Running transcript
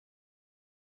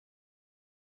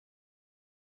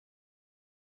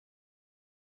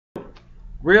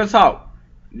Real talk.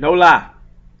 No lie.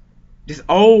 This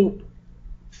old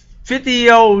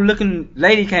 50-year-old looking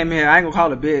lady came in here. I ain't gonna call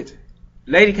her bitch.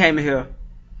 Lady came in here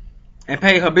and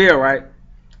paid her bill, right?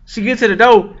 She get to the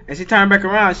door and she turned back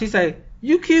around and she say,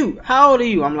 "You cute. How old are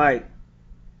you?" I'm like,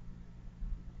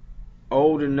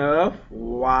 "Old enough.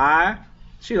 Why?"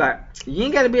 She like, "You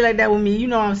ain't gotta be like that with me. You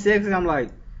know I'm sexy." I'm like,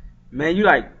 "Man, you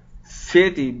like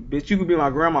 50, bitch. You could be my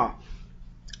grandma."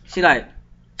 She like,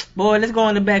 "Boy, let's go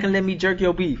in the back and let me jerk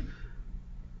your beef."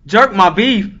 Jerk my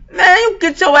beef? Man, you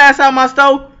get your ass out of my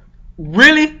stove.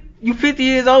 Really? You 50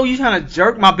 years old, you trying to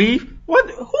jerk my beef? What?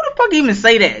 Who the fuck even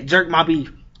say that? Jerk my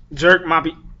beef. Jerk my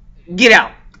beef. Get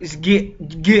out. Just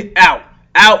get out.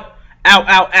 Out. Out,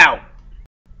 out, out.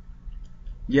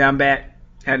 Yeah, I'm back.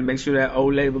 Had to make sure that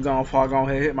old lady was gone before I go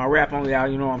ahead and hit my rap on y'all,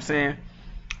 you know what I'm saying?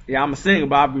 Yeah, I'm a singer,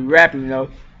 but I'll be rapping, you know.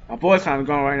 My voice kind of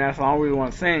going right now, so I don't really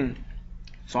want to sing.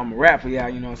 So I'm a rap for y'all,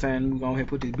 you know what I'm saying? We're going to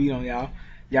put this beat on y'all.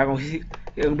 Y'all gonna be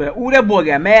like, "Ooh, that boy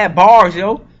got mad bars,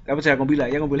 yo." That's what y'all gonna be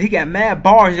like. Y'all gonna be like, "He got mad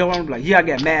bars, yo." I'm gonna be like, "Yeah, I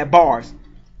got mad bars."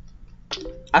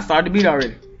 I started the beat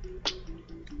already.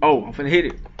 Oh, I'm finna hit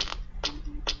it.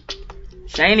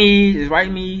 Shani is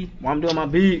writing me while I'm doing my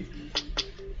beat.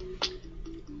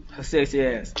 Her sexy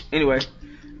ass. Anyway,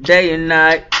 day and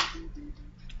night,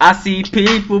 I see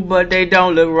people, but they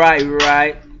don't look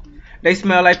right. They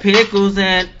smell like pickles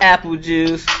and apple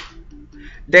juice.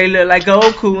 They look like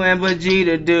Goku and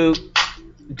Vegeta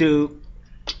do.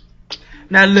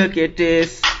 Now look at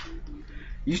this.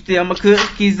 You steal my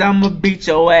cookies, I'ma beat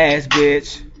your ass,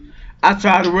 bitch. I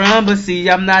try to run, but see,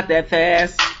 I'm not that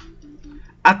fast.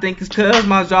 I think it's cause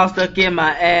my jaw stuck in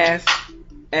my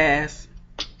ass.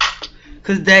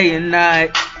 Cause day and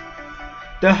night,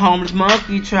 the homeless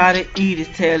monkey try to eat his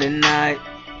tail at night.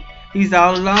 He's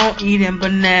all alone eating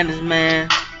bananas, man.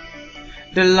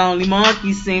 The lonely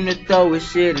monkey seem to throw his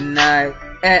shit at night,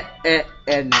 at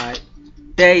night,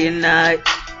 day and night.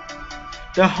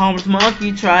 The homeless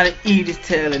monkey try to eat his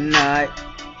tail at night.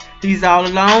 He's all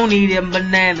alone eating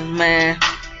bananas, man.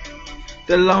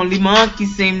 The lonely monkey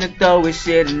seem to throw his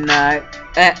shit at night,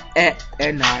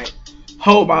 at night.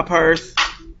 Hold my purse.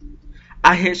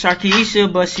 I hit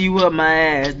Sharkeisha, but she whipped my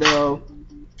ass though.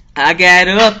 I got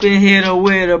up and hit her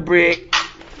with a brick.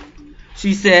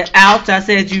 She said, "Ouch," I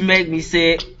said, "You make me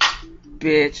sick,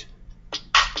 bitch."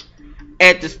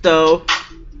 At the stove,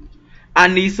 I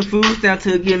need some food stamps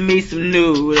to get me some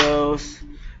noodles.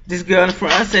 This girl in the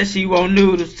front said she want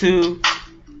noodles too.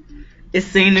 It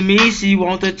seemed to me she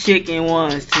want the chicken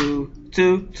ones too.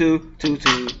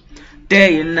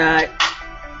 Day and night,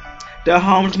 the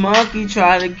homeless monkey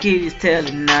try to get his tail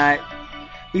at night.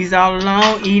 He's all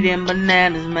alone eating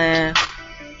bananas, man.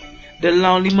 The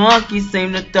lonely monkey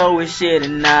seem to throw his shit at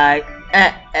night,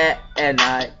 at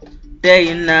night, day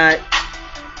and night.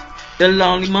 The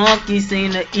lonely monkey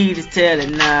seem to eat his tail at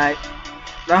night.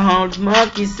 The homeless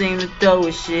monkey seem to throw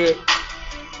his shit.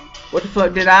 What the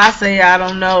fuck did I say? I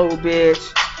don't know, bitch.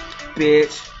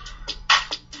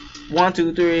 1,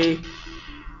 2, 3.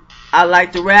 I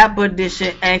like to rap, but this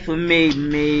shit ain't for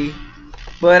me.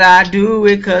 But I do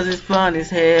it cause it's fun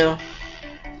as hell.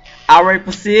 I rape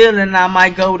a seal and I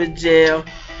might go to jail.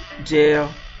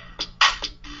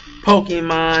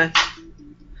 Pokemon.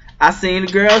 I seen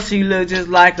the girl, she looked just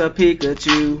like a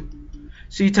Pikachu.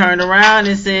 She turned around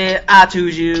and said, "I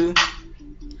choose you."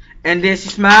 And then she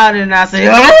smiled and I said,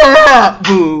 "Oh,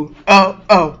 boo.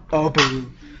 Oh,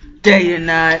 boo." Day and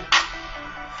night,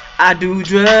 I do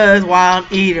drugs while I'm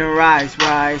eating rice.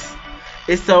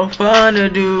 It's so fun to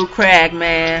do crack,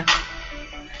 man.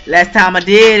 Last time I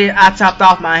did it, I chopped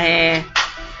off my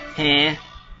hand.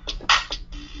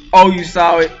 Oh, you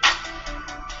saw it.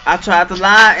 I tried to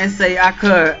lie and say I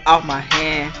cut off my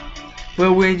hand.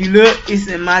 But when you look, it's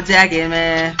in my jacket,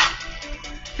 man.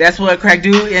 That's what crack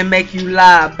do, it make you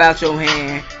lie about your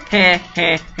hand.